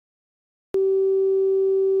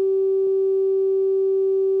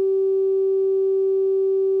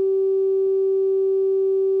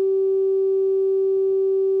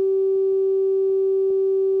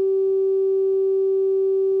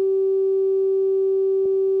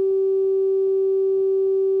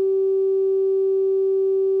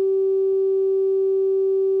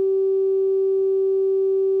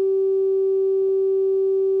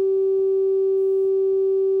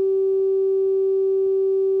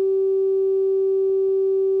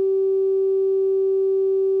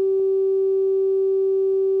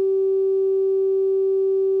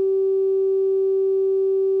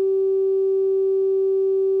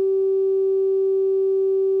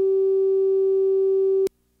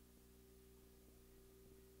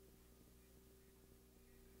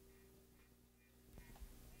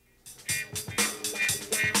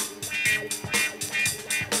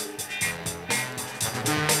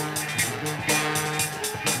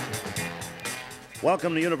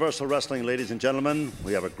Welcome to Universal Wrestling, ladies and gentlemen.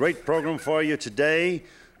 We have a great program for you today.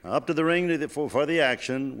 Up to the ring for the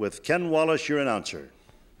action with Ken Wallace, your announcer.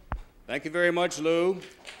 Thank you very much, Lou.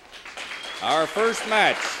 Our first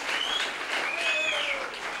match.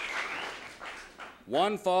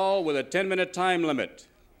 One fall with a 10-minute time limit.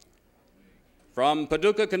 From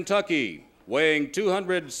Paducah, Kentucky, weighing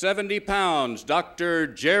 270 pounds, Dr.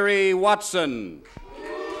 Jerry Watson.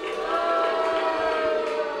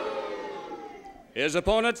 His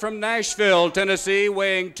opponent from Nashville, Tennessee,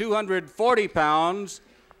 weighing 240 pounds,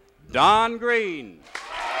 Don Greene.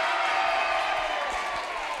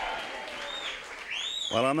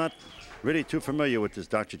 Well, I'm not really too familiar with this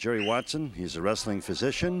Dr. Jerry Watson. He's a wrestling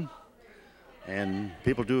physician, and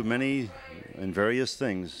people do many and various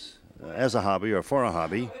things as a hobby or for a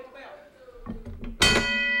hobby.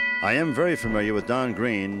 I am very familiar with Don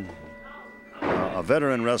Greene, a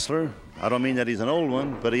veteran wrestler. I don't mean that he's an old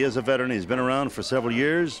one, but he is a veteran. He's been around for several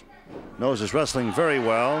years, knows his wrestling very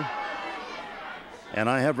well, and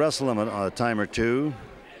I have wrestled him a time or two.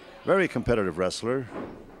 Very competitive wrestler,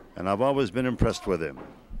 and I've always been impressed with him.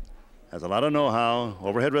 Has a lot of know-how,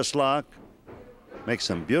 overhead wrist lock, makes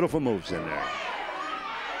some beautiful moves in there.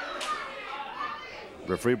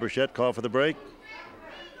 Referee Burchett called for the break.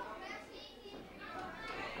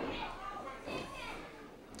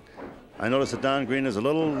 I noticed that Don Greene is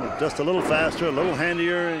just a little faster, a little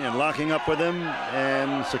handier in locking up with him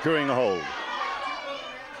and securing a hold.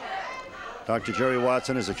 Dr. Jerry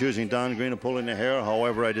Watson is accusing Don Greene of pulling the hair.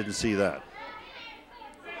 However, I didn't see that.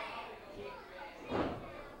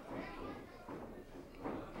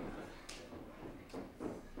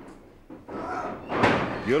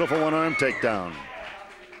 Beautiful one-arm takedown.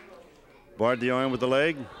 Barred the arm with the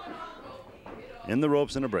leg. In the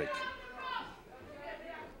ropes and a break.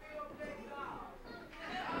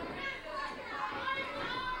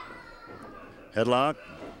 Headlock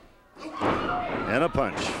and a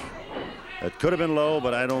punch. It could have been low,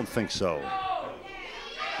 but I don't think so.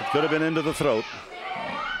 It could have been into the throat.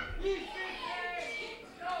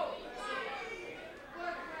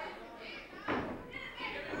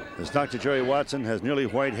 This Dr. Jerry Watson has nearly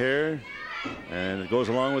white hair, and it goes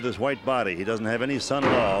along with his white body. He doesn't have any sun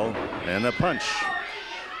at all. And a punch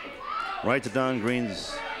right to Don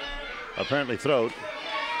Greene's apparently throat.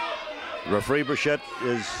 Referee Burchett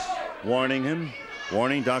is warning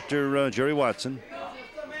Dr. Jerry Watson.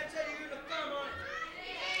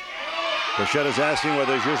 Burchett is asking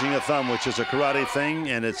whether he's using a thumb, which is a karate thing,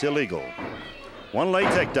 and it's illegal. One leg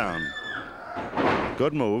takedown.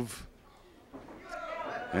 Good move.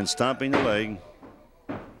 And stomping the leg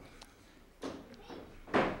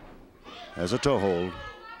as a toe hold.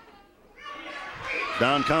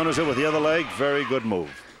 Don counters it with the other leg. Very good move.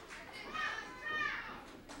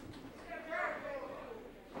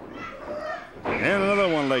 And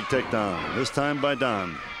another one-leg takedown, this time by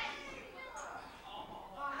Don.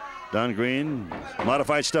 Don Greene,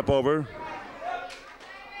 modified step over.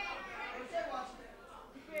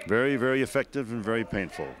 Very, very effective and very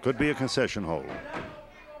painful. Could be a concession hold.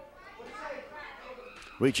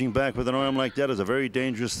 Reaching back with an arm like that is a very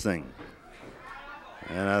dangerous thing.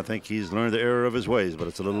 And I think he's learned the error of his ways, but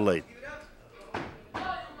it's a little late.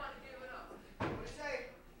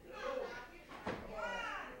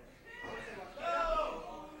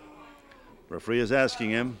 Referee is asking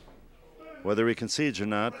him whether he concedes or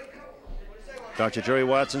not. Dr. Jerry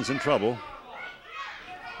Watson's in trouble.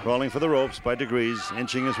 Crawling for the ropes by degrees,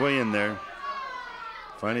 inching his way in there.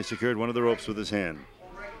 Finally secured one of the ropes with his hand.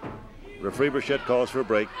 Referee Burchett calls for a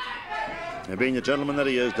break. And being the gentleman that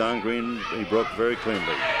he is, Don Greene, he broke very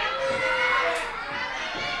cleanly.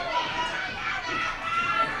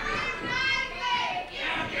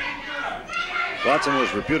 Watson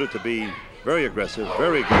was reputed to be very aggressive,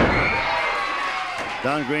 very good.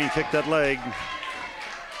 Don Greene kicked that leg.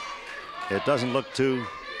 It doesn't look too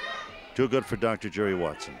good for Dr. Jerry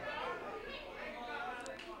Watson.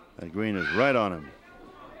 And Greene is right on him.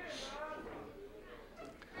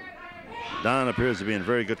 Don appears to be in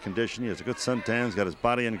very good condition. He has a good suntan. He's got his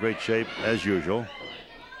body in great shape, as usual.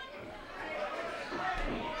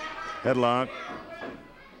 Headlock.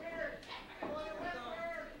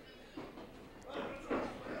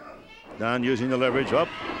 Don using the leverage up.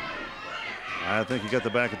 I think he got the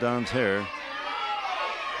back of Don's hair.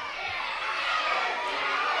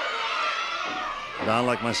 Don,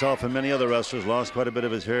 like myself and many other wrestlers, lost quite a bit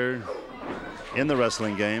of his hair in the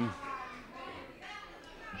wrestling game.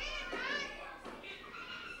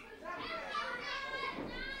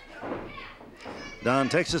 Don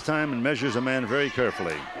takes his time and measures a man very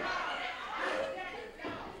carefully.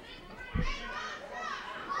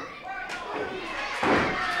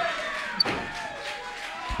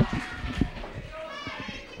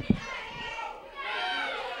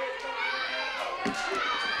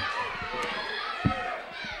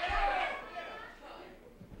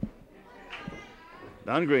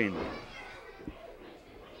 Don Greene.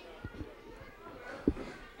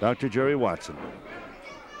 Dr. Jerry Watson.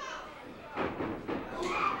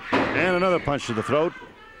 And another punch to the throat.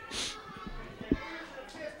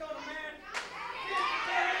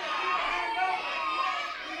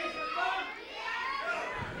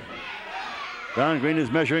 Don Greene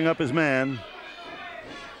is measuring up his man.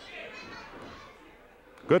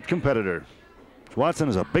 Good competitor. Watson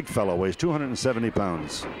is a big fellow, weighs 270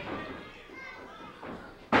 pounds.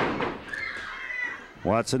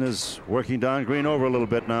 Watson is working Don Greene over a little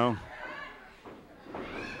bit now.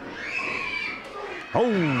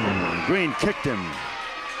 Oh, Greene kicked him.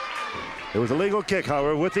 It was a legal kick,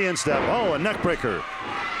 however, with the instep. Oh, a neck breaker.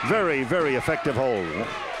 Very, very effective hold.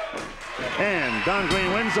 And Don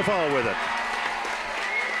Greene wins the fall with it.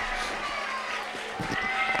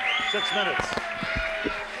 6 minutes.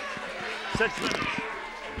 6 minutes.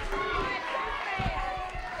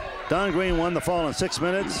 Don Greene won the fall in 6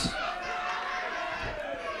 minutes.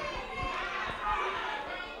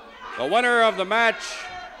 The winner of the match,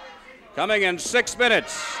 coming in 6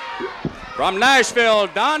 minutes, from Nashville,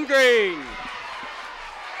 Don Greene.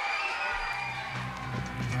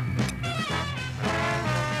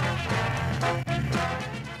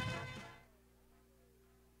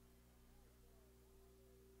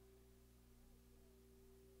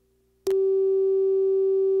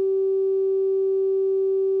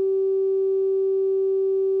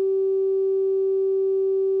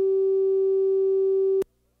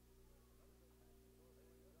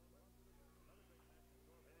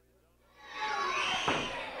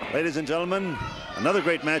 Ladies and gentlemen, another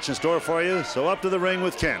great match in store for you, so up to the ring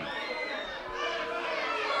with Ken.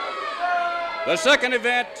 The second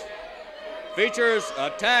event features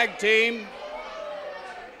a tag team.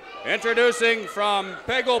 Introducing from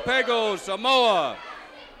Pago Pago, Samoa,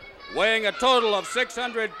 weighing a total of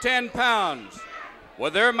 610 pounds,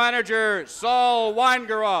 with their manager, Saul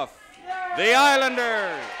Weingeroff, the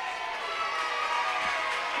Islanders.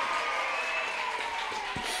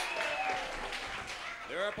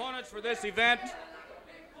 Their opponents for this event,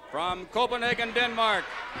 from Copenhagen, Denmark,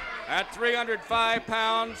 at 305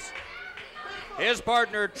 pounds, his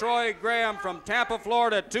partner, Troy Graham, from Tampa,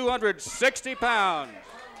 Florida, 260 pounds.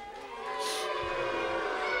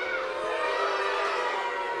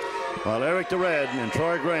 While Eric the Red and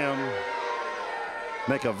Troy Graham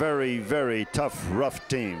make a very, very tough, rough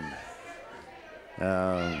team.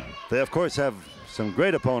 They, of course, have some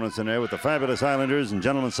great opponents in there with the fabulous Islanders and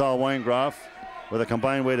gentleman Saul Weingeroff with a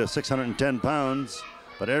combined weight of 610 pounds.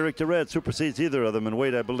 But Eric the Red supersedes either of them in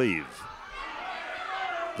weight, I believe.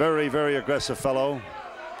 Very, very aggressive fellow.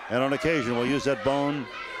 And on occasion will use that bone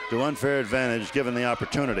to unfair advantage given the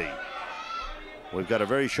opportunity. We've got a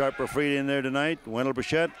very sharp referee in there tonight, Wendell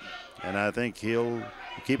Bichette, and I think he'll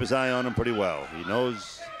keep his eye on him pretty well. He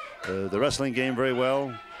knows the wrestling game very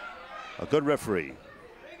well. A good referee.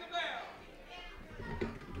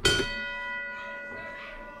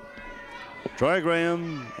 Troy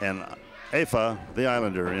Graham and Afa, the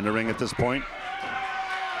Islander, in the ring at this point.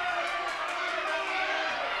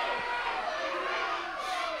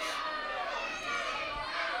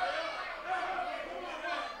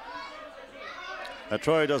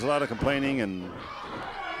 Troy does a lot of complaining and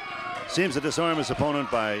seems to disarm his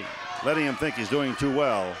opponent by letting him think he's doing too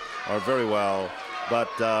well or very well, but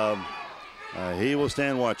he will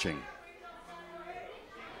stand watching.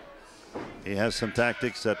 He has some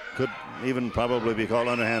tactics that could even probably be called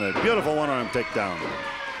underhanded. Beautiful one-arm takedown.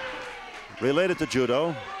 Related to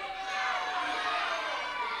judo.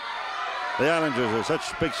 The Islanders are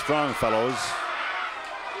such big, strong fellows.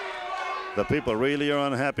 The people really are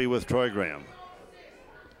unhappy with Troy Graham.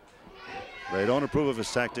 They don't approve of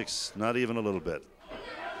his tactics, not even a little bit.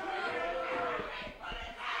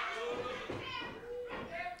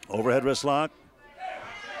 Overhead wrist lock.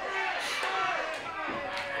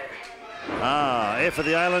 Afa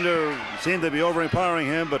the Islander seemed to be overpowering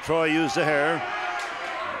him, but Troy used the hair.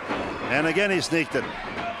 And again he sneaked it.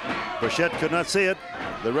 Bichette could not see it.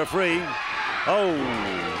 The referee. Oh,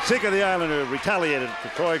 Sika the Islander retaliated to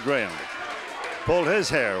Troy Graham. Pulled his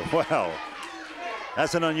hair. Well,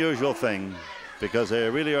 that's an unusual thing because they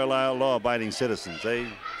really are law-abiding citizens. They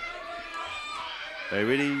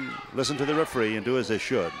really listen to the referee and do as they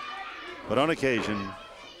should. But on occasion,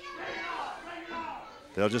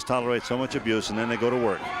 they'll just tolerate so much abuse and then they go to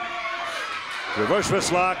work. Reverse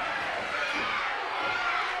wrist lock.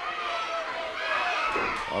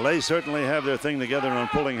 Well, they certainly have their thing together on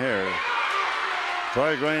pulling hair.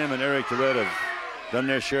 Troy Graham and Eric the Red have done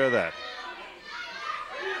their share of that.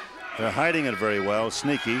 They're hiding it very well,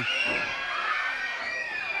 sneaky.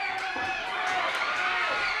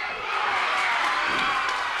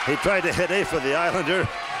 He tried to hit Afa the Islander,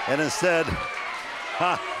 and instead,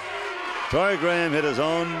 Troy Graham hit his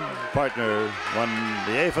own partner when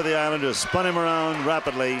the Afa the Islander spun him around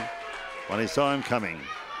rapidly when he saw him coming.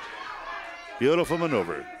 Beautiful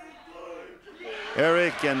maneuver.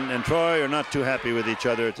 Eric and Troy are not too happy with each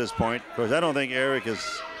other at this point. Of course, I don't think Eric is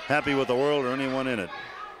happy with the world or anyone in it.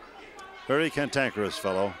 Very cantankerous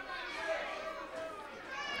fellow.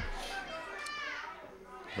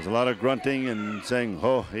 There's a lot of grunting and saying,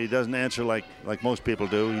 oh, he doesn't answer like most people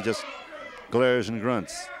do. He just glares and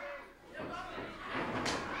grunts.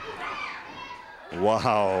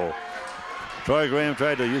 Wow. Troy Graham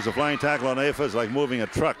tried to use a flying tackle on Afa. It's like moving a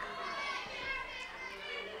truck.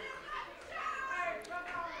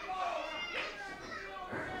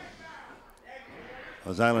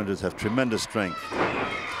 Those Islanders have tremendous strength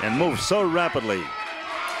and move so rapidly.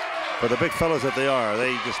 For the big fellows that they are,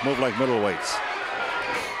 they just move like middleweights.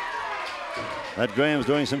 That Graham's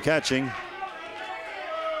doing some catching.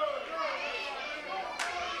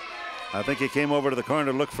 I think he came over to the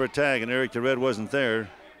corner to look for a tag, and Eric the Red wasn't there.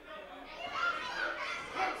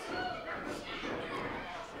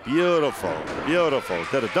 Beautiful, beautiful.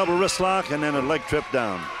 Did a double wrist lock and then a leg trip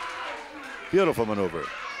down. Beautiful maneuver.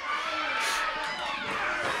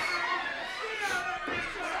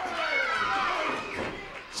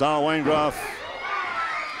 Saul Weingeroff,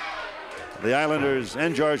 the Islanders,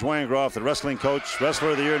 and George Weingeroff, the wrestling coach, wrestler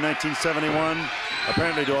of the year 1971,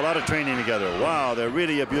 apparently do a lot of training together. Wow, they're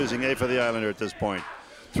really abusing Afa the Islander at this point.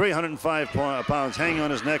 305 pounds hanging on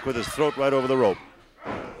his neck with his throat right over the rope.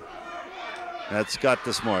 That's Scott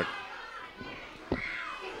the Smart.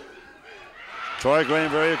 Troy Graham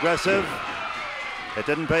very aggressive. It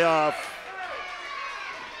didn't pay off.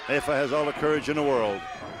 Afa has all the courage in the world.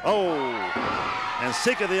 Oh, and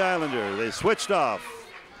Sika the Islander, they switched off.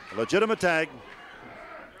 A legitimate tag.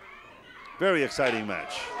 Very exciting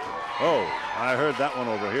match. Oh, I heard that one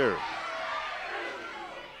over here.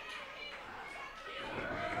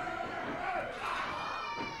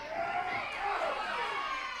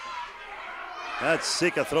 That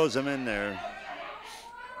Sika throws him in there.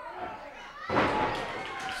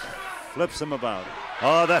 Flips him about.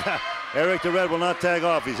 Oh, that Eric the Red will not tag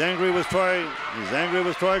off. He's angry with Troy. He's angry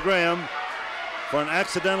with Troy Graham for an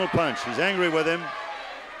accidental punch. He's angry with him.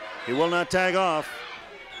 He will not tag off.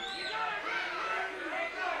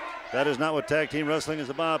 That is not what tag team wrestling is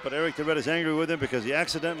about, but Eric the Red is angry with him because he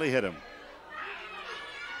accidentally hit him.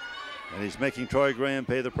 And he's making Troy Graham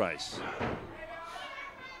pay the price.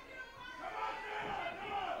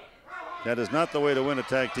 That is not the way to win a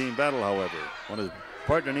tag team battle, however. When his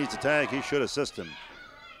partner needs a tag, he should assist him.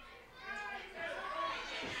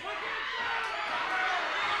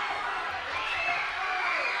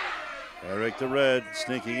 Eric the Red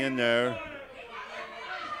sneaking in there.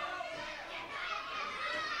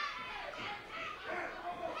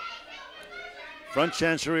 Front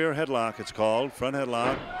chancery headlock, it's called. Front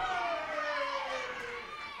headlock.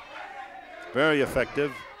 Very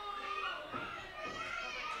effective.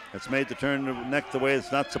 It's made to turn the neck the way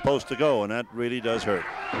it's not supposed to go, and that really does hurt.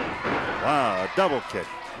 Wow, a double kick.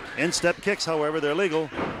 Instep kicks, however, they're legal.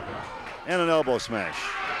 And an elbow smash.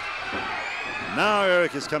 Now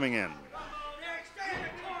Eric is coming in.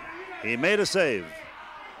 He made a save.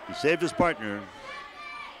 He saved his partner.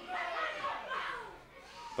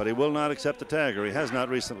 But he will not accept the tag, or he has not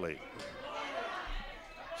recently.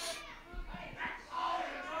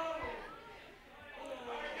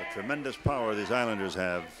 The tremendous power these Islanders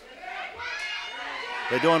have.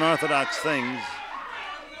 They do unorthodox things,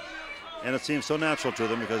 and it seems so natural to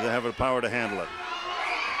them because they have the power to handle it.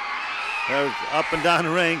 They're up and down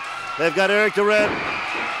the ring. They've got Eric the Red.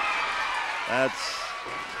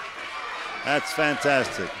 That's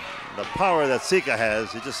fantastic. The power that Sika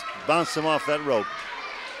has, he just bounced him off that rope.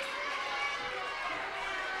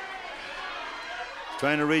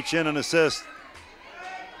 Trying to reach in and assist.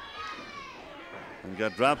 And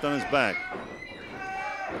got dropped on his back.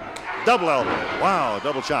 Double elbow. Wow,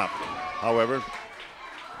 double chop. However,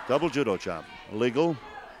 double judo chop. Illegal.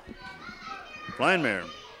 Blind mare.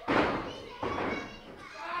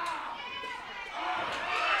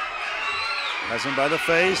 Has him by the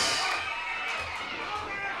face.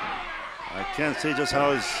 I can't see just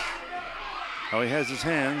how he has his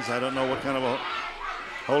hands. I don't know what kind of a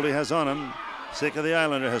hold he has on him. Sika the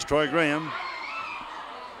Islander has Troy Graham.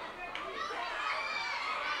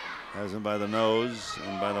 Has him by the nose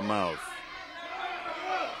and by the mouth.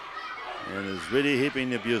 And is really heaping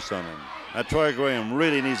the abuse on him. That Troy Graham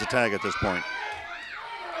really needs a tag at this point.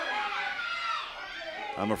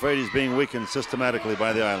 I'm afraid he's being weakened systematically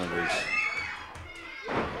by the Islanders.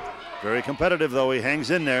 Very competitive, though. He hangs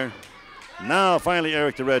in there. Now, finally,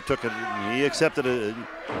 Eric the Red took it. He accepted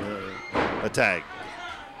a tag.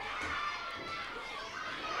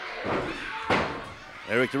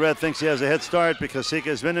 Eric the Red thinks he has a head start because Sika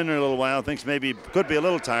has been in there a little while, thinks maybe could be a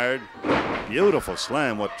little tired. Beautiful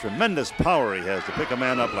slam. What tremendous power he has to pick a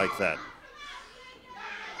man up like that.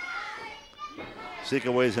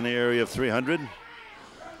 Sika weighs in the area of 300.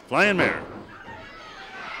 Flying mare.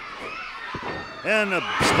 And a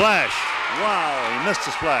splash. Wow, he missed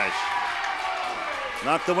the splash.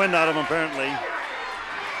 Knocked the wind out of him, apparently.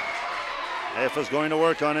 Efa's going to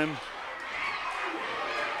work on him.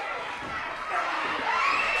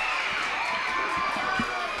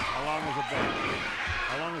 How long has it been?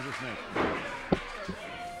 How long is this match?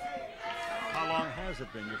 How long has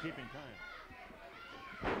it been? You're keeping time.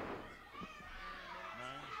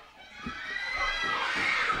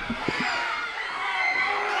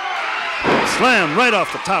 9. Slam right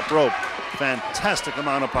off the top rope. Fantastic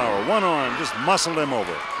amount of power. One arm just muscled him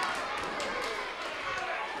over.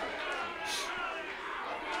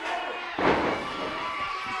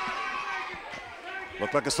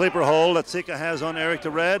 Looked like a sleeper hold that Sika has on Eric the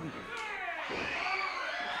Red.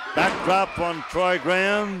 Backdrop on Troy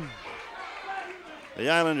Graham. The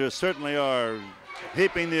Islanders certainly are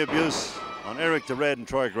heaping the abuse on Eric the Red and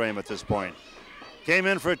Troy Graham at this point. Came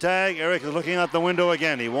in for a tag. Eric is looking out the window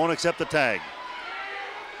again. He won't accept the tag.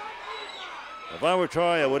 If I were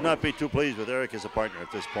Troy, I would not be too pleased with Eric as a partner at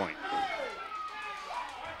this point.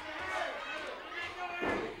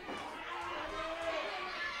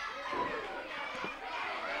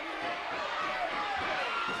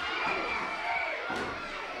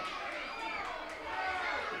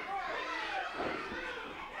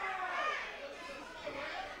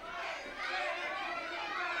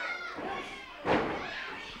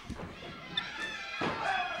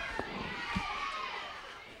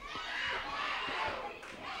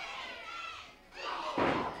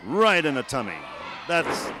 Right in the tummy.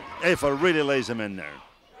 That's Efa really lays him in there.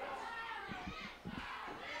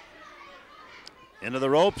 Into the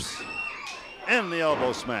ropes and the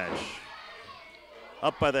elbow smash.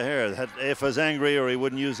 Up by the hair. Efa's angry or he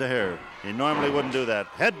wouldn't use the hair. He normally wouldn't do that.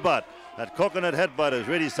 Headbutt. That coconut headbutt is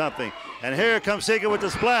really something. And here comes Sika with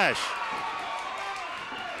the splash.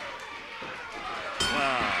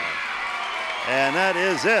 Wow. And that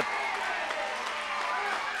is it.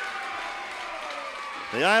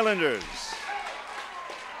 The Islanders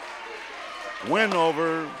win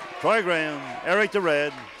over Troy Graham, Eric the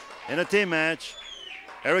Red in a team match.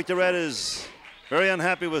 Eric the Red is very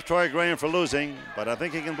unhappy with Troy Graham for losing, but I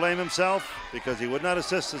think he can blame himself because he would not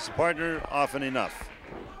assist his partner often enough.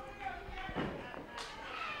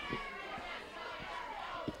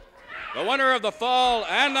 The winner of the fall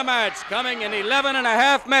and the match coming in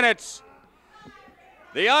 11.5 minutes.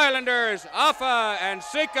 The Islanders, Afa and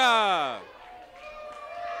Sika.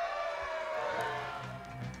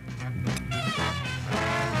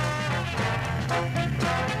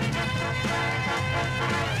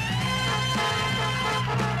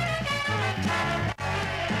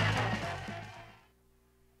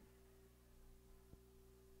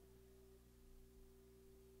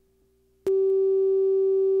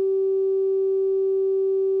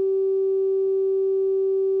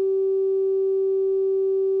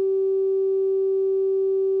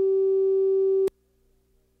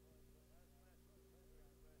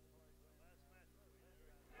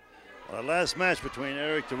 The last match between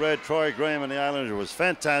Eric the Red, Troy Graham, and the Islanders was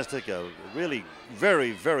fantastic. A really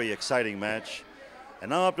very, very exciting match. And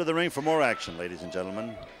now up to the ring for more action, ladies and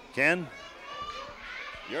gentlemen. Ken?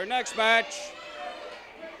 Your next match,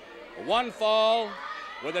 one fall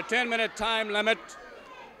with a 10-minute time limit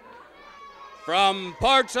from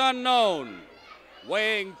parts unknown,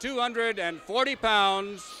 weighing 240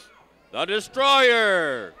 pounds, the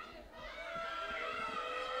Destroyer.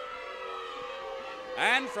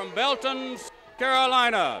 And from Belton,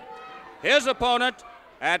 Carolina, his opponent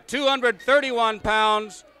at 231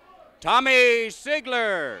 pounds, Tommy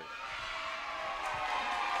Seigler.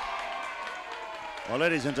 Well,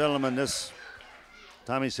 ladies and gentlemen, this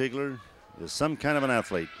Tommy Seigler is some kind of an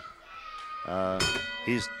athlete.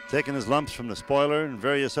 He's taken his lumps from the spoiler and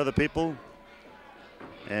various other people,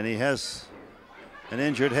 and he has an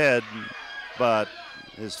injured head, but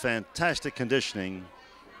his fantastic conditioning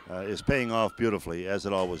is paying off beautifully, as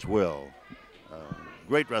it always will.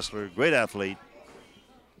 Great wrestler, great athlete,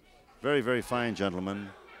 very, very fine gentleman.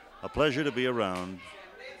 A pleasure to be around,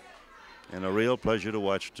 and a real pleasure to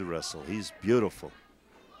watch to wrestle. He's beautiful.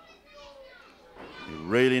 He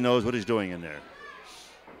really knows what he's doing in there.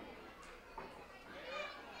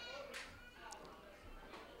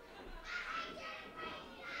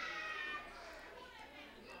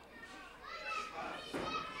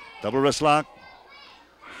 Double wrist lock.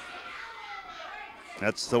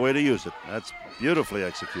 That's the way to use it. That's beautifully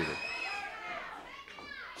executed.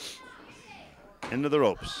 Into the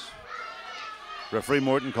ropes. Referee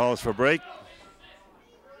Morton calls for break.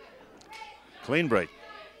 Clean break.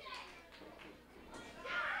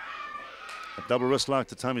 A double wrist lock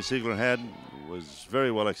that Tommy Seigler had was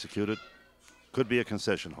very well executed. Could be a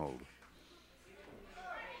concession hold.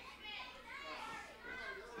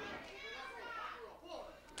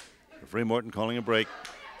 Referee Morton calling a break.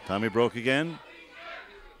 Tommy broke again.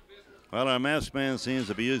 Well, our masked man seems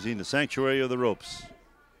to be using the sanctuary of the ropes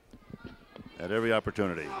at every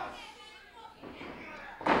opportunity.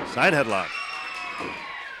 Side headlock.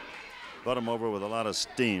 Brought him over with a lot of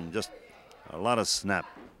steam, just a lot of snap.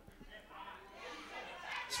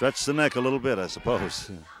 Stretched the neck a little bit, I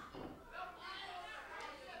suppose.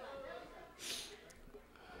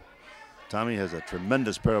 Tommy has a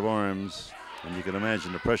tremendous pair of arms, and you can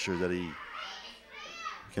imagine the pressure that he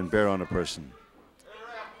can bear on a person.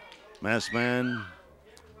 Masked man,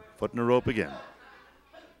 foot in the rope again.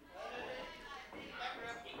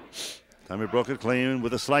 Tommy broke it clean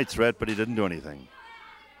with a slight threat, but he didn't do anything.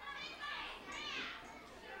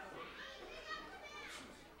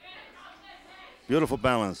 Beautiful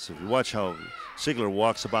balance. If you watch how Seigler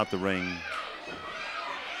walks about the ring,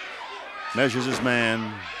 measures his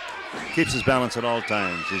man, keeps his balance at all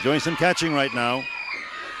times. He's doing some catching right now.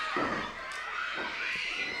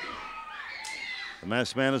 The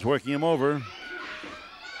masked man is working him over.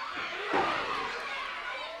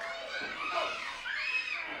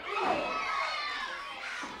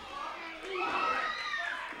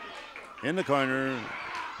 In the corner,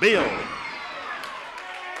 Beal.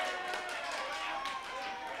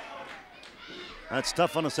 That's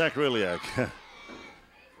tough on a sacroiliac.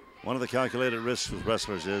 One of the calculated risks with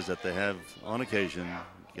wrestlers is that they have, on occasion,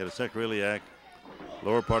 get a sacroiliac,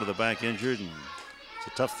 lower part of the back injured, and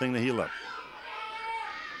it's a tough thing to heal up.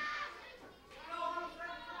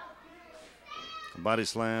 A body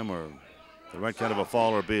slam or the right kind of a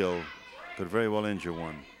fall or Beal could very well injure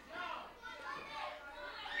one.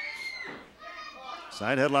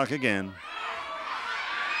 Side headlock again.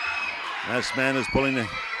 Masked man is pulling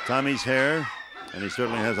Tommy's hair, and he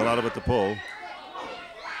certainly has a lot of it to pull.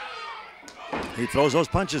 He throws those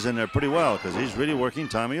punches in there pretty well because he's really working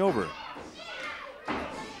Tommy over.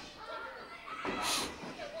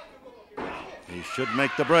 He should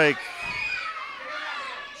make the break.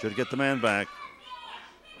 Should get the man back.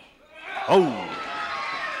 Oh!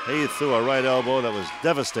 He threw a right elbow that was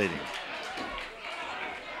devastating.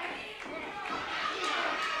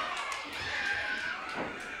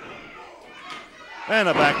 And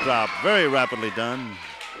a backdrop, very rapidly done.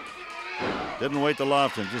 Didn't wait to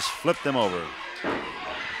loft and just flipped them over.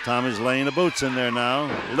 Tommy's laying the boots in there now.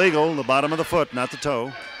 Legal, the bottom of the foot, not the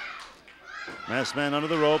toe. Masked man under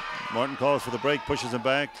the rope. Morton calls for the break, pushes him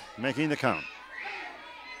back, making the count.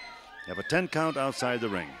 You have a 10 count outside the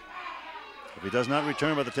ring. If he does not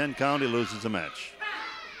return by the 10 count, he loses the match.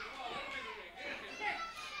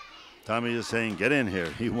 Tommy is saying, get in here.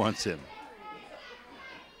 He wants him.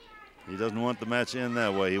 He doesn't want the match in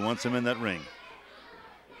that way. He wants him in that ring.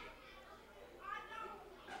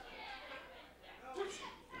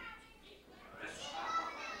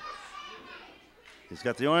 He's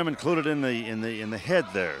got the arm included in the head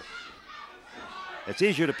there. It's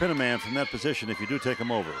easier to pin a man from that position if you do take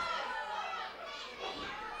him over.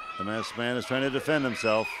 The masked man is trying to defend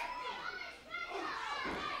himself.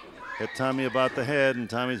 Hit Tommy about the head, and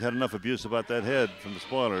Tommy's had enough abuse about that head from the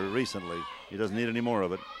spoiler recently. He doesn't need any more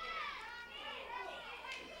of it.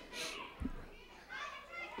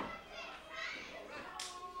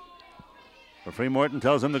 Referee Morton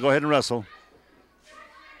tells him to go ahead and wrestle.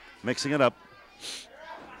 Mixing it up.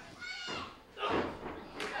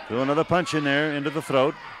 Do another punch in there into the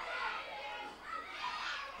throat.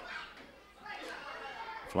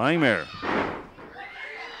 Flying mare.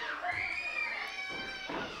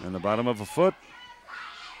 And the bottom of a foot.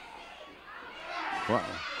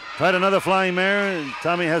 Tried another flying mare.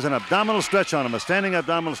 Tommy has an abdominal stretch on him, a standing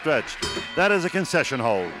abdominal stretch. That is a concession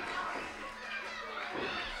hold.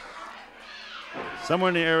 Somewhere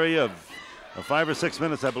in the area of 5 or 6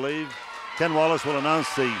 minutes, I believe. Ken Wallace will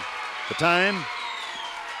announce the time.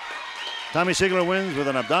 Tommy Seigler wins with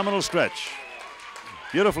an abdominal stretch.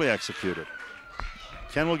 Beautifully executed.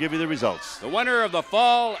 Ken will give you the results. The winner of the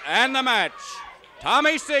fall and the match,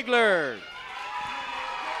 Tommy Seigler.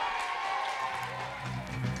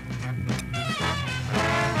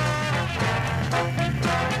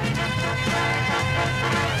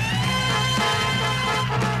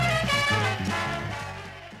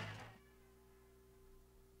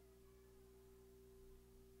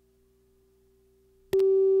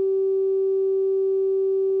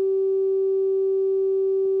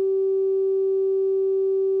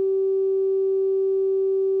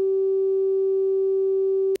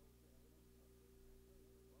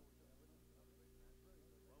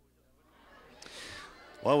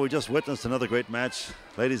 Well, we just witnessed another great match,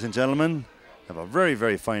 ladies and gentlemen. Have a very,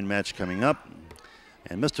 very fine match coming up.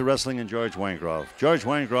 And Mr. Wrestling and George Weingeroff. George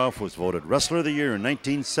Weingeroff was voted Wrestler of the Year in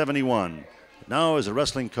 1971. Now is a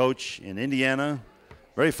wrestling coach in Indiana.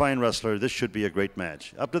 Very fine wrestler. This should be a great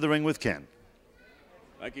match. Up to the ring with Ken.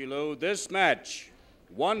 Thank you, Lou. This match,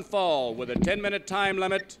 one fall with a 10-minute time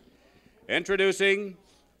limit. Introducing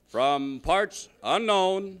from parts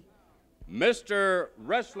unknown, Mr.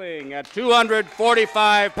 Wrestling at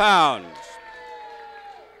 245 pounds.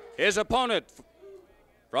 His opponent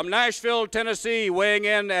from Nashville, Tennessee, weighing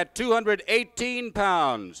in at 218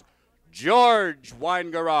 pounds, George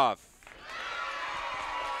Weingeroff.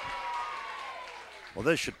 Well,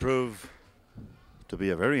 this should prove to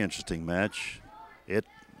be a very interesting match. It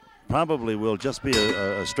probably will just be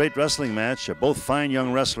a straight wrestling match. They're both fine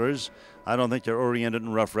young wrestlers. I don't think they're oriented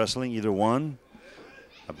in rough wrestling, either one.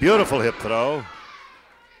 A beautiful hip throw.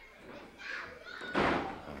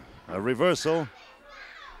 A reversal.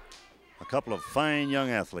 A couple of fine young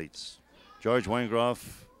athletes. George Weingeroff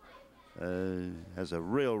has a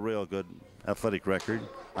real good athletic record.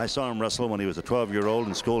 I saw him wrestle when he was a 12-year-old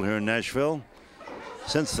in school here in Nashville.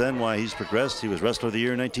 Since then, why, he's progressed. He was Wrestler of the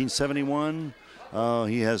Year in 1971.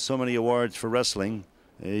 He has so many awards for wrestling.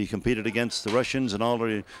 He competed against the Russians and all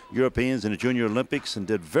the Europeans in the Junior Olympics and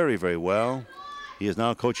did very, very well. He is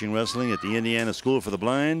now coaching wrestling at the Indiana School for the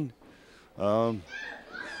Blind.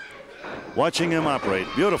 Watching him operate,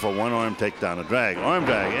 beautiful one-arm takedown, a drag, arm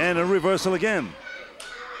drag, and a reversal again.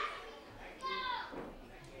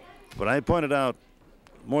 But I pointed out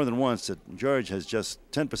more than once that George has just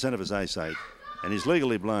 10% of his eyesight, and he's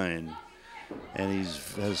legally blind, and he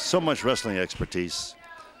has so much wrestling expertise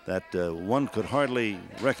that one could hardly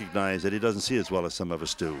recognize that he doesn't see as well as some of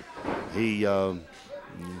us do. He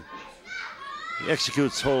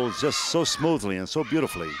executes holds just so smoothly and so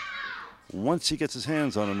beautifully. Once he gets his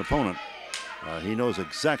hands on an opponent, he knows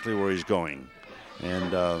exactly where he's going.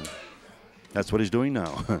 And that's what he's doing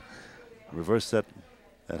now. Reverse that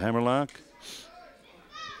hammerlock.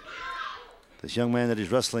 This young man that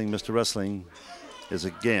he's wrestling, Mr. Wrestling, is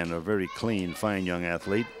again a very clean, fine young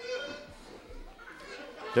athlete.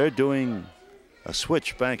 They're doing a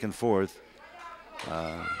switch back and forth.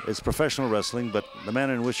 It's professional wrestling, but the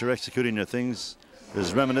manner in which they're executing their things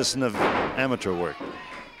is reminiscent of amateur work.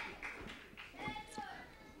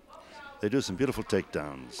 They do some beautiful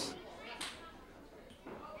takedowns.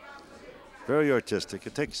 Very artistic.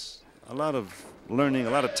 It takes a lot of learning,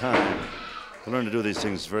 a lot of time to learn to do these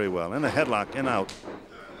things very well. And a headlock and out.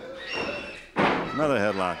 Another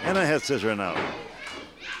headlock and a head scissor and out.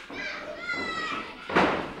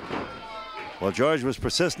 Well, George was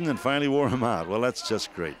persistent and finally wore him out. Well, that's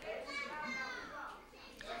just great.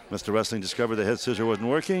 Mr. Wrestling discovered the head scissor wasn't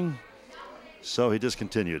working, so he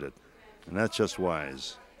discontinued it. And that's just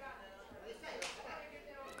wise.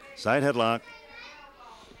 Side headlock,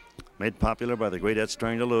 made popular by the great Ed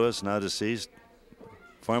Lewis, now deceased.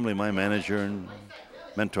 Formerly my manager and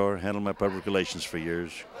mentor, handled my public relations for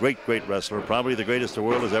years. Great wrestler, probably the greatest the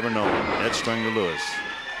world has ever known, Ed Lewis.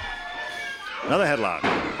 Another headlock.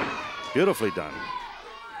 Beautifully done.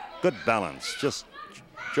 Good balance. Just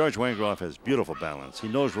George Weingeroff has beautiful balance. He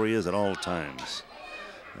knows where he is at all times.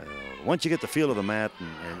 Once you get the feel of the mat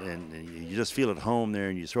and you just feel at home there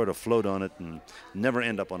and you sort of float on it and never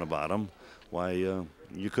end up on the bottom, why,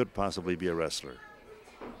 you could possibly be a wrestler.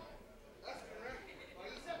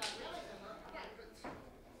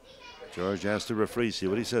 George asked the referee, see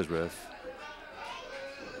what he says, ref.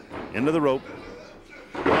 Into the rope.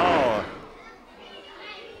 Oh.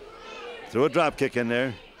 Threw a drop kick in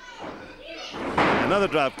there. Another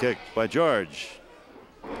drop kick by George.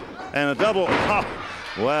 And a double. Oh,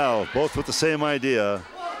 well, both with the same idea.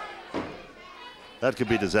 That could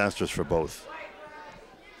be disastrous for both.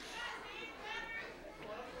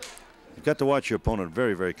 You've got to watch your opponent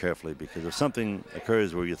very, very carefully, because if something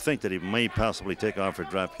occurs where you think that he may possibly take off for a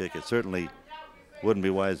drop kick, it certainly wouldn't be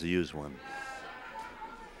wise to use one.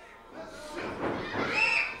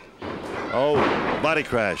 Oh, body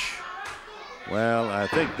crash. Well, I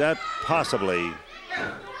think that possibly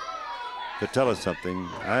could tell us something.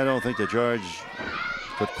 I don't think that George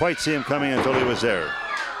could quite see him coming until he was there.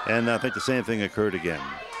 And I think the same thing occurred again.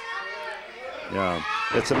 Yeah,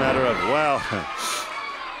 it's a matter of, well,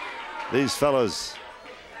 these fellows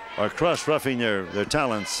are cross-roughing their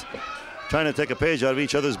talents, trying to take a page out of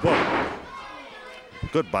each other's book.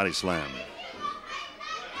 Good body slam.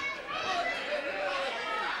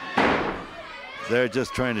 They're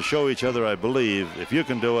just trying to show each other, I believe, if you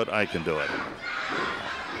can do it, I can do it.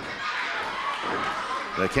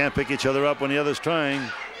 They can't pick each other up when the other's trying.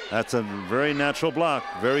 That's a very natural block.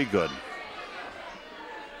 Very good.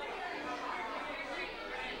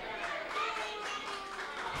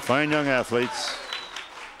 Fine young athletes.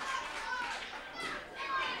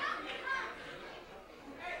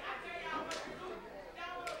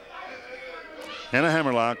 And a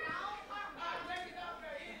hammerlock.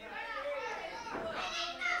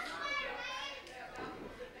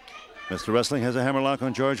 Mr. Wrestling has a hammerlock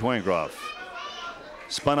on George Weingeroff.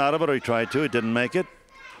 Spun out of it, or he tried to. It didn't make it.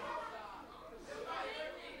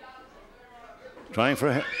 Trying for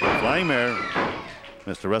a flying mare.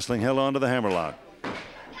 Mr. Wrestling held on to the hammerlock.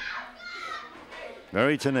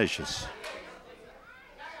 Very tenacious.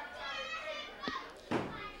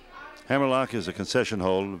 Hammerlock is a concession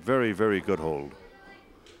hold. Very, very good hold.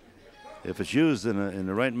 If it's used in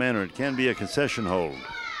the right manner, it can be a concession hold.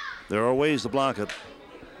 There are ways to block it.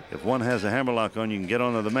 If one has a hammerlock on, you can get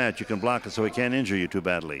onto the mat. You can block it so he can't injure you too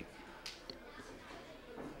badly.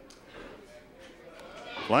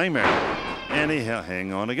 Flying mare. And he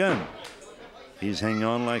hang on again. He's hanging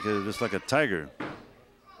on like just like a tiger.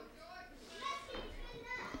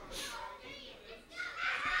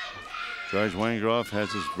 George Weingeroff has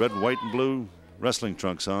his red, white, and blue wrestling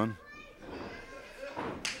trunks on.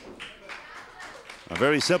 A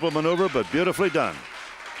very simple maneuver, but beautifully done.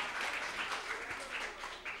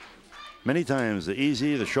 Many times the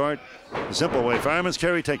easy, the short, the simple way. Fireman's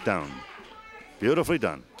carry takedown. Beautifully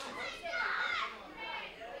done.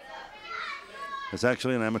 It's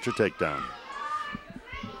actually an amateur takedown.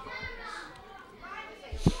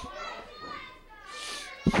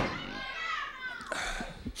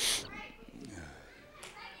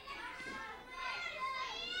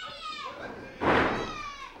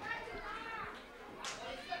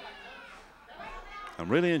 I'm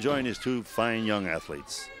really enjoying these two fine young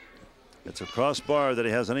athletes. It's a crossbar that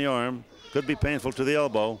he has on the arm. Could be painful to the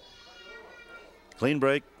elbow. Clean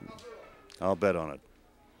break. I'll bet on it.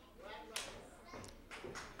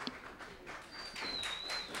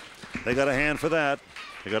 They got a hand for that.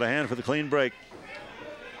 They got a hand for the clean break.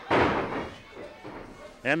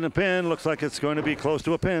 And the pin looks like it's going to be close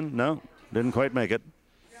to a pin. No, didn't quite make it.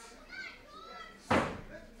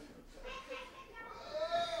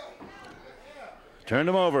 Turned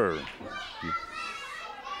him over.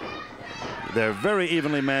 They're very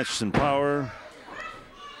evenly matched in power.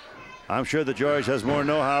 I'm sure that George has more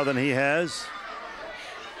know-how than he has.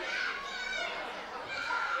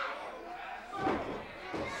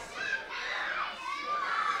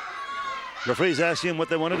 Referee's asking him what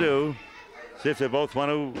they want to do. See if they both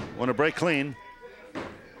want to break clean.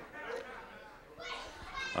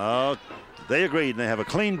 They agreed, and they have a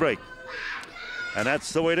clean break. And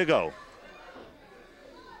that's the way to go.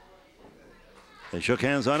 They shook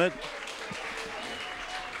hands on it.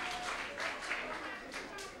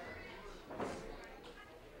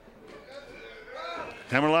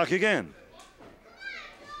 Hammerlock again.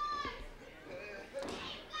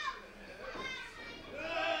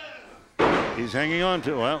 He's hanging on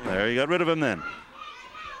to, well, there, he got rid of him then.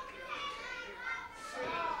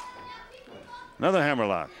 Another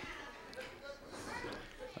hammerlock.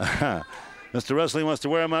 Mr. Wrestling wants to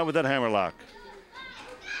wear him out with that hammerlock.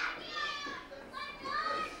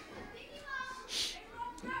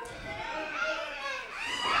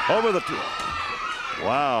 Over the,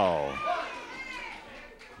 wow.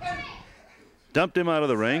 Dumped him out of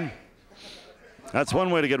the ring. That's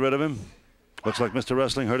one way to get rid of him. Looks like Mr.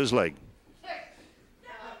 Wrestling hurt his leg.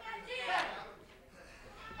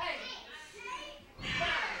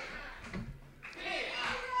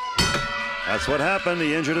 That's what happened.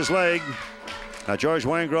 He injured his leg. Now George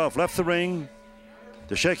Weingeroff left the ring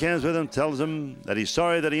to shake hands with him, tells him that he's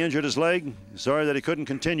sorry that he injured his leg, sorry that he couldn't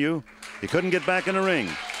continue. He couldn't get back in the ring.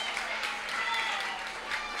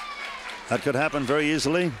 That could happen very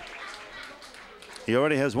easily. He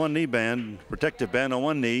already has one knee band, protective band on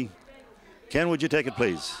one knee. Ken, would you take it,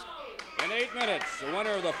 please? In 8 minutes, the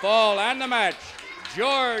winner of the fall and the match,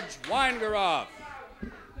 George Weingeroff.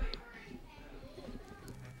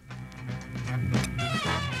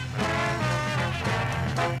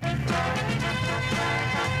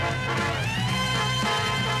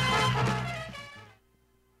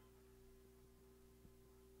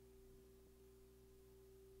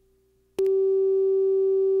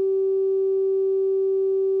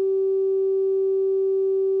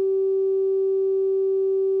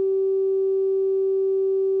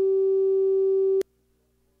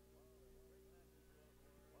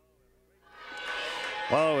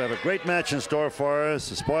 Well, we have a great match in store for us.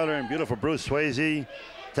 The spoiler and beautiful Bruce Swayze,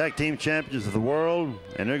 tag team champions of the world,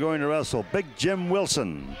 and they're going to wrestle Big Jim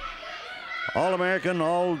Wilson. All-American,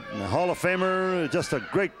 Hall of Famer, just a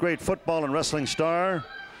great, great football and wrestling star.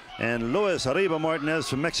 and Luis Arriba Martinez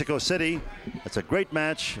from Mexico City. It's a great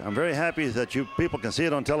match. I'm very happy that you people can see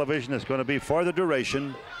it on television. It's going to be for the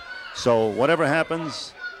duration. So whatever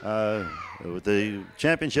happens, the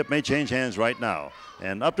championship may change hands right now.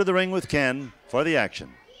 And up to the ring with Ken for the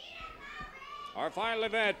action. Our final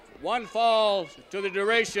event, one fall to the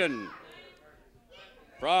duration.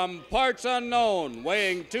 From parts unknown,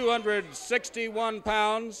 weighing 261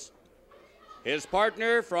 pounds. His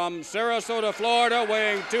partner from Sarasota, Florida,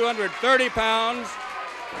 weighing 230 pounds.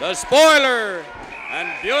 The spoiler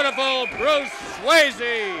and beautiful Bruce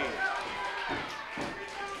Swayze.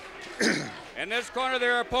 In this corner,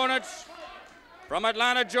 their opponents from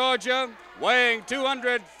Atlanta, Georgia, weighing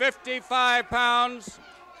 255 pounds.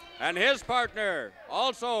 And his partner,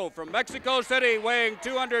 also from Mexico City, weighing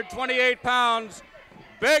 228 pounds,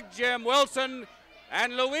 Big Jim Wilson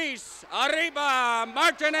and Luis Arriba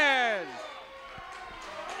Martinez.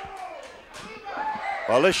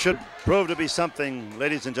 Well, this should prove to be something,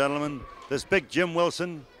 ladies and gentlemen. This Big Jim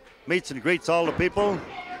Wilson meets and greets all the people,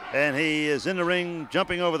 and he is in the ring,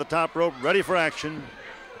 jumping over the top rope, ready for action.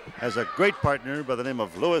 Has a great partner by the name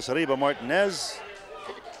of Luis Arriba Martinez.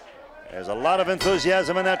 There's a lot of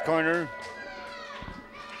enthusiasm in that corner.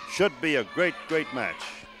 Should be a great, great match.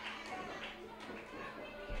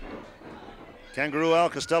 Kangaroo Al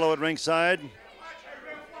Costello at ringside.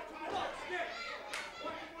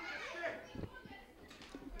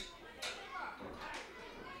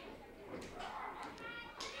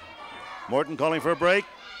 Morton calling for a break.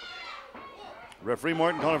 Referee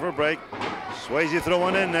Morton calling for a break. Swayze throw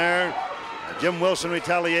one in there. Jim Wilson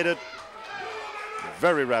retaliated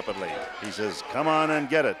very rapidly. He says, come on and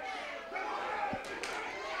get it.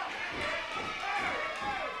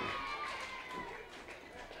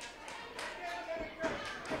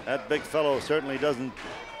 That big fellow certainly doesn't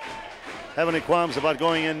have any qualms about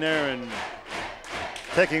going in there and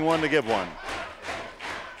taking one to give one.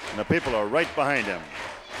 And the people are right behind him.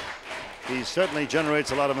 He certainly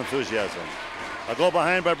generates a lot of enthusiasm. A go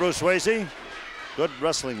behind by Bruce Swayze. Good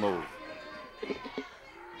wrestling move.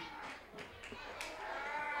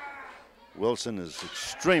 Wilson is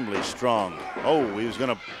extremely strong. Oh, he was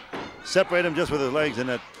going to separate him just with his legs, and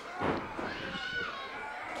that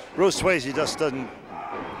Bruce Swayze just doesn't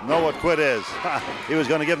know what quit is. He was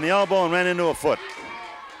going to give him the elbow and ran into a foot.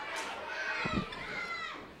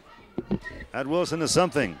 That Wilson is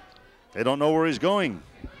something. They don't know where he's going.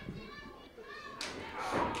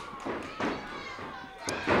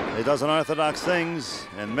 He does unorthodox things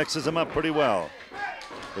and mixes them up pretty well.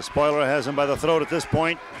 The spoiler has him by the throat at this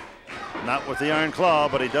point. Not with the iron claw,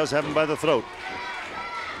 but he does have him by the throat.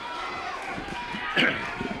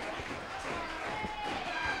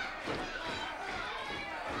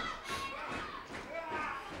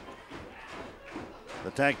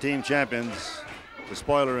 The tag team champions, the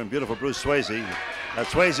spoiler and beautiful Bruce Swayze. That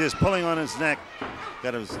Swayze is pulling on his neck.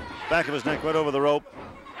 Got his back of his neck right over the rope.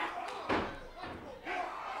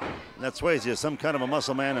 That Swayze is some kind of a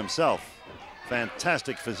muscle man himself.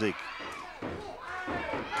 Fantastic physique.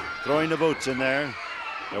 Throwing the boots in there.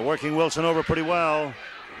 They're working Wilson over pretty well.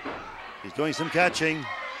 He's doing some catching.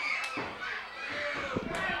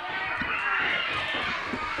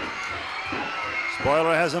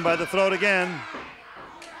 Spoiler has him by the throat again.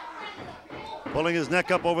 Pulling his neck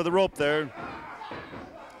up over the rope there,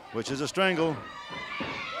 which is a strangle.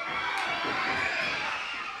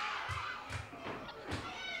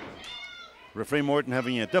 Referee Morton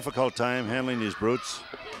having a difficult time handling these brutes.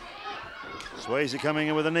 Swayze coming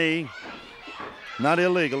in with a knee. Not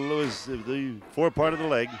illegal. It was the forepart of the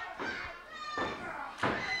leg.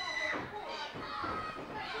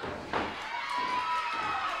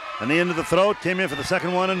 A knee into the throat. Came in for the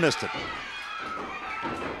second one and missed it.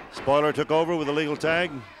 Spoiler took over with a legal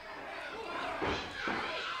tag.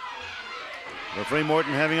 Referee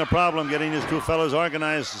Morton having a problem getting his two fellows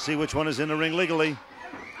organized to see which one is in the ring legally.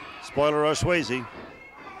 Spoiler or Swayze.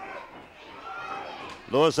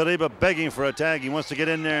 Luis Arriba begging for a tag. He wants to get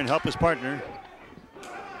in there and help his partner.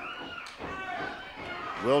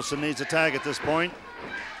 Wilson needs a tag at this point.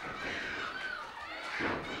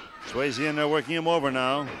 Swayze in there working him over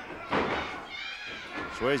now.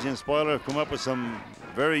 Swayze and Spoiler have come up with some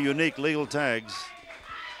very unique legal tags.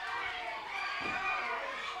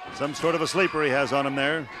 Some sort of a sleeper he has on him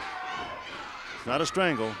there. It's not a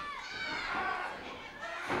strangle.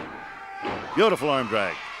 Beautiful arm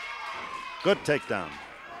drag. Good takedown.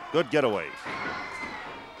 Good getaway.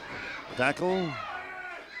 Tackle.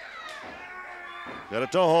 Got a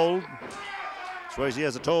toe hold. Swayze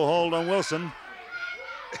has a toe hold on Wilson.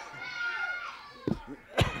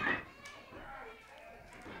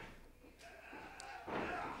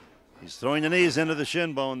 He's throwing the knees into the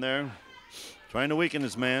shin bone there, trying to weaken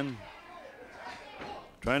his man,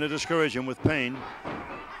 trying to discourage him with pain.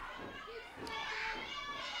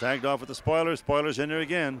 Tagged off with the spoiler. Spoiler's in there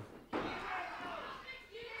again.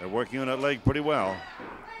 They're working on that leg pretty well.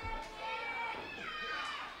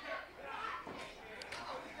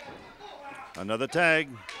 Another tag.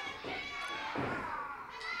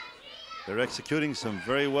 They're executing some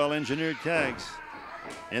very well engineered tags.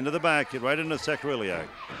 Into the back, right into the sacroiliac.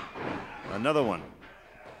 Another one.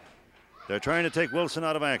 They're trying to take Wilson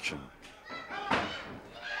out of action.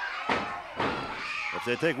 If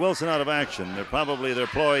they take Wilson out of action, their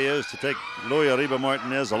ploy is to take Louis Arriba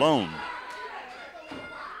Martinez alone.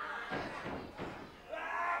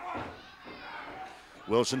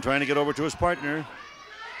 Wilson trying to get over to his partner.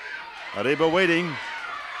 Arriba waiting.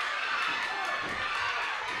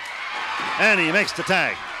 And he makes the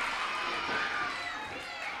tag.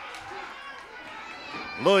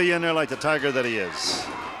 Louis in there like the tiger that he is.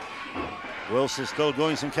 Wilson still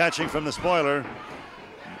doing some catching from the spoiler.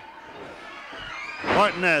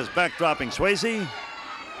 Martinez backdropping Swayze.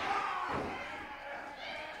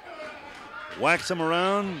 Whacks him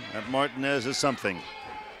around. That Martinez is something.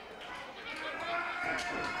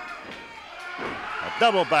 A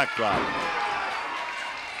double backdrop.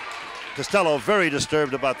 Costello very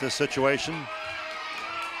disturbed about this situation.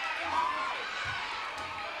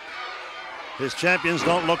 His champions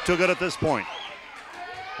don't look too good at this point.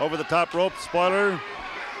 Over the top rope, spoiler.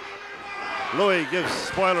 Louis gives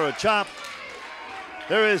spoiler a chop.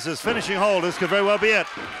 There is his finishing hold. This could very well be it.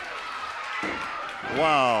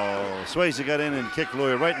 Wow. Swayze got in and kicked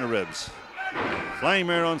Louis right in the ribs. Flying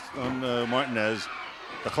mare on Martinez.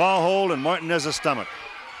 The claw hold and Martinez's stomach.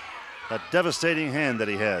 That devastating hand that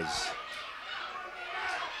he has.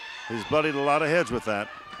 He's bloodied a lot of heads with that.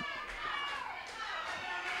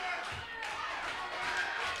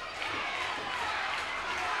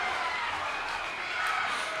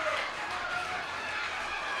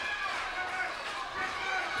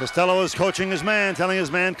 Costello is coaching his man, telling his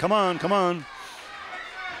man, come on, come on.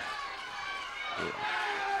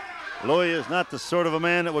 Louis is not the sort of a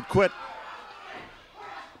man that would quit.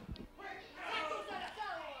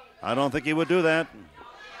 I don't think he would do that.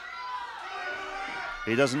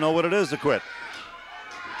 He doesn't know what it is to quit.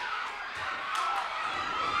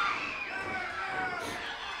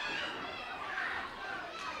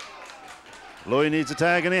 Louis needs a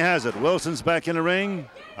tag and he has it. Wilson's back in the ring.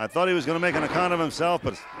 I thought he was going to make an account of himself,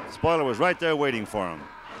 but spoiler was right there waiting for him.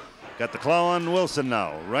 Got the claw on Wilson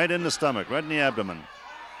now, right in the stomach, right in the abdomen.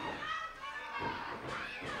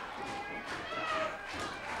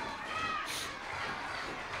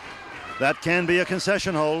 That can be a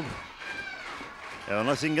concession hold.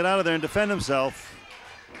 Unless he can get out of there and defend himself.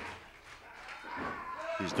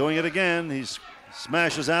 He's doing it again. He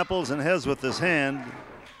smashes apples and heads with his hand.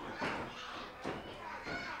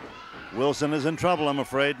 Wilson is in trouble, I'm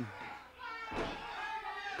afraid.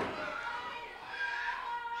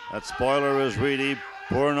 That spoiler is really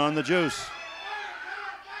pouring on the juice.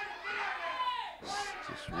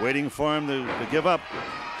 Just waiting for him to give up.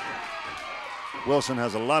 Wilson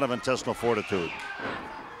has a lot of intestinal fortitude.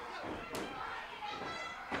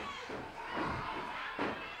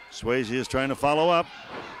 Swayze is trying to follow up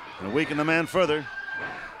and weaken the man further.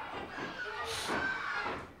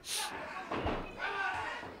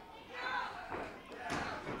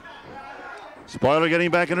 Spoiler getting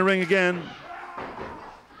back in the ring again.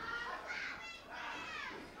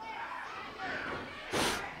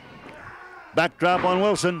 Backdrop on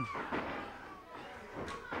Wilson.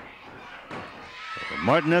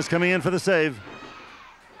 Martinez coming in for the save.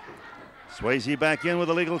 Swayze back in with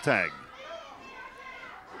a legal tag.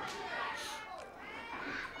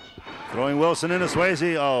 Throwing Wilson into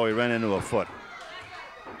Swayze. Oh, he ran into a foot.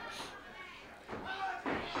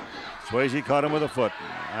 Swayze caught him with a foot.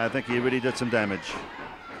 I think he really did some damage.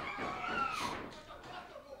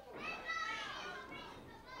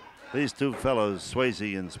 These two fellows,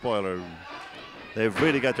 Swayze and Spoiler, they've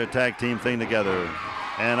really got their tag team thing together.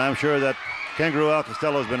 And I'm sure that Kangaroo Al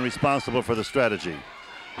Costello has been responsible for the strategy.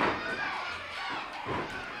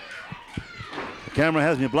 The camera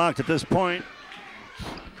has me blocked at this point.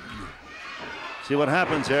 See what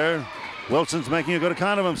happens here. Wilson's making a good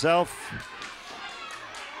account of himself.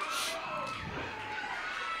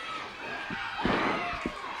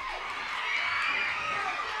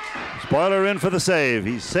 Spoiler in for the save.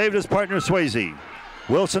 He saved his partner Swayze.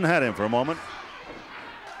 Wilson had him for a moment.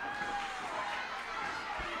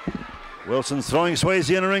 Wilson's throwing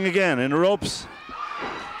Swayze in the ring again, in the ropes.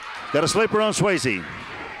 Got a sleeper on Swayze.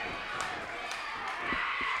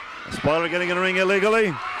 Spoiler getting in the ring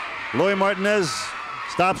illegally. Louis Martinez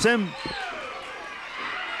stops him.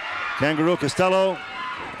 Kangaroo Costello.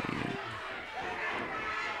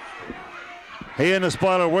 He and the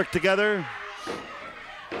spoiler work together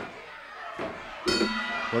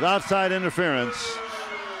with outside interference.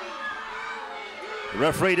 The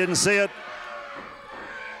referee didn't see it.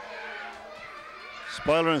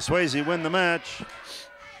 Spoiler and Swayze win the match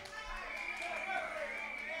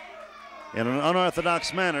in an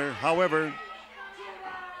unorthodox manner. However,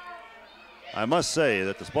 I must say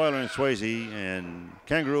that the Spoiler and Swayze and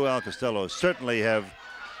Kangaroo Al Costello certainly have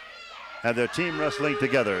had their team wrestling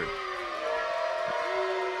together.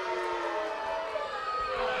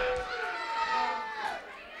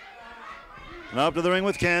 Now up to the ring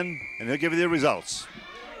with Ken, and he'll give you the results.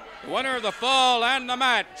 The winner of the fall and the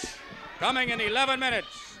match, coming in 11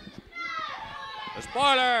 minutes. The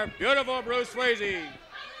Spoiler, beautiful Bruce Swayze.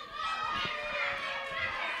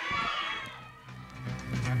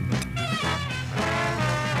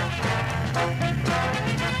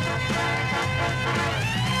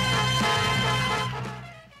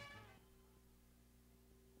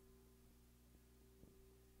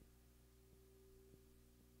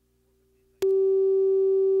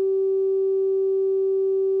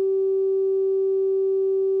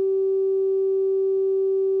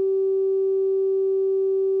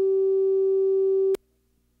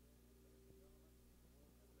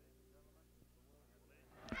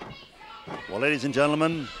 Well, ladies and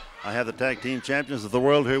gentlemen, I have the tag team champions of the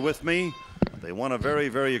world here with me. They won a very,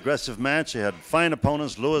 very aggressive match. They had fine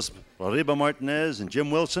opponents. Arriba Martinez and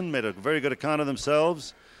Jim Wilson made a very good account of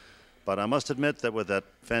themselves. But I must admit that with that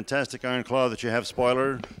fantastic iron claw that you have,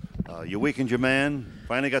 Spoiler, you weakened your man,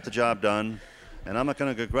 finally got the job done. And I'm not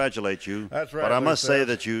going to congratulate you. That's right, but I Lou must say Thesz.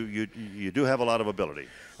 that you do have a lot of ability.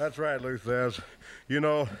 That's right, Lou Thesz. You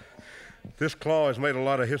know, this claw has made a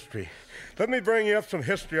lot of history. Let me bring you up some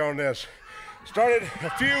history on this. Started a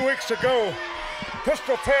few weeks ago.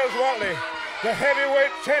 Pistol Pez Watley, the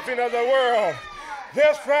heavyweight champion of the world.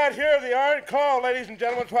 This right here, the iron claw, ladies and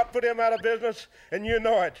gentlemen, is what put him out of business, and you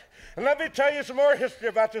know it. And let me tell you some more history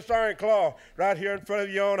about this iron claw right here in front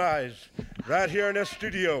of your own eyes, right here in this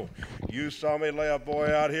studio. You saw me lay a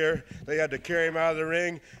boy out here. They had to carry him out of the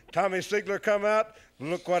ring. Tommy Seigler come out,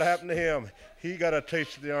 and look what happened to him. He got a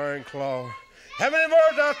taste of the iron claw. How many more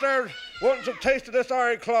is out there wanting some taste of this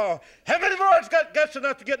iron claw? How many more has got guts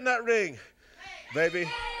enough to get in that ring? Baby,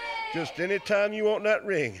 just any time you want in that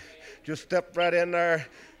ring, just step right in there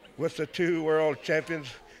with the two world champions,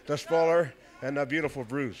 the Spoiler and the beautiful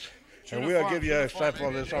Bruce. And we'll give you a sample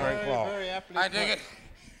of this iron claw. I dig it.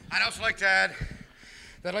 I'd also like to add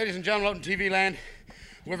that, ladies and gentlemen, out in TV land,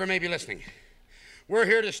 whoever may be listening, we're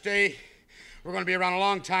here to stay. We're going to be around a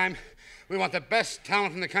long time. We want the best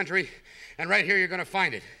talent in the country, and right here you're going to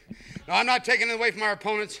find it. Now, I'm not taking it away from our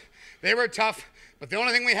opponents. They were tough, but the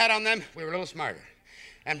only thing we had on them, we were a little smarter.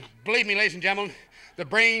 And believe me, ladies and gentlemen, the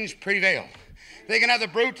brains prevail. They can have the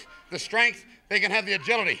brute, the strength, they can have the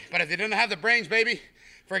agility, but if they didn't have the brains, baby,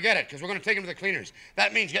 forget it, because we're going to take them to the cleaners.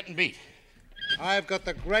 That means getting beat. I've got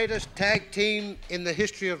the greatest tag team in the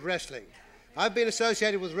history of wrestling. I've been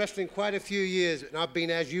associated with wrestling quite a few years, and I've been,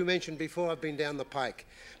 as you mentioned before, I've been down the pike.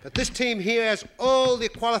 But this team here has all the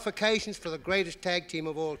qualifications for the greatest tag team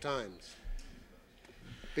of all times.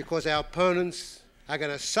 Because our opponents are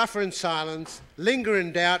going to suffer in silence, linger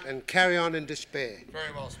in doubt, and carry on in despair.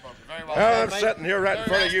 Very well spoken. Very well Well, I'm spoken. sitting here right in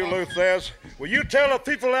front of you, Lou Thesz. Will you tell the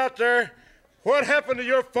people out there what happened to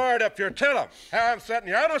your fired up here? Tell them how I'm sitting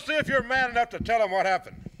here. I don't see if you're man enough to tell them what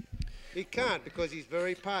happened. He can't because he's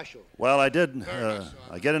very partial. Well, I did.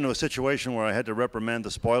 I get into a situation where I had to reprimand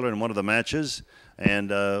the Spoiler in one of the matches, and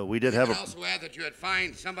we did have I a. also add that you had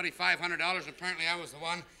fined somebody $500. Apparently, I was the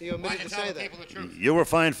one. You omitted Why don't to you tell say the that. people the truth? You were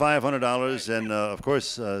fined $500, and of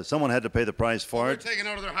course, someone had to pay the price for We're it. taking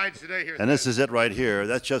out of their hides today here. And this is it right here.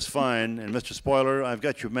 That's just fine. And Mr. Spoiler, I've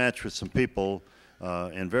got you matched with some people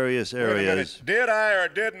in various Wait a minute. areas. Did I or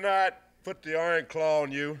did not put the iron claw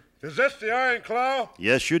on you? Is this the iron claw?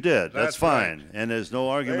 Yes, you did. That's That's fine. right. And there's no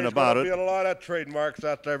argument There's about going to it. be a lot of trademarks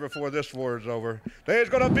out there before this war's over. There's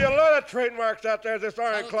going to be a lot of trademarks out there, this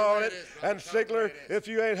iron Tell claw it on the it. way it is, brother. And Tell it the way Seigler, it is. if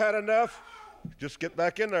you ain't had enough, just get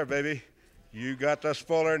back in there, baby. You got the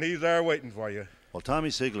Spoiler, and he's there waiting for you. Well, Tommy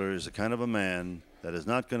Seigler is the kind of a man that is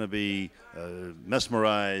not going to be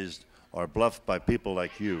mesmerized or bluffed by people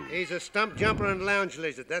like you. He's a stump jumper and lounge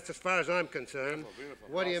lizard. That's as far as I'm concerned.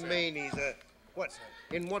 What do you mean he's a... What?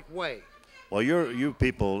 In what way? Well, you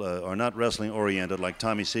people are not wrestling oriented like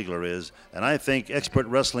Tommy Seigler is, and I think expert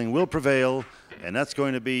wrestling will prevail, and that's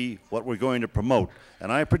going to be what we're going to promote. And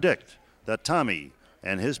I predict that Tommy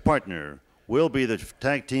and his partner will be the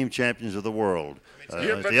tag team champions of the world.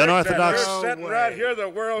 The unorthodox. We're sitting right here. The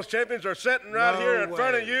world champions are sitting right here in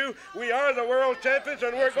front of you. We are the world champions,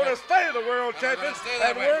 and we're going to stay the world champions.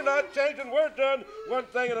 And we're not changing. We're done. One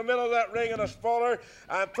thing in the middle of that ring and a spoiler.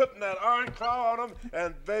 I'm putting that iron claw on them.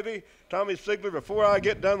 And baby, Tommy Seigler, before I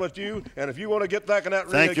get done with you, and if you want to get back in that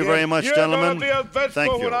ring Thank you again, very much, you're gentlemen. going to be a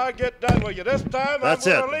vegetable when I get done with you. This time, That's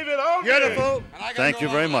I'm it. going to leave it on Beautiful. Thank you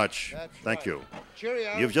very much. Thank you.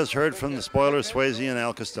 Cheerio. You've just heard from the spoilers, Swayze and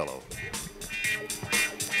Al Costello.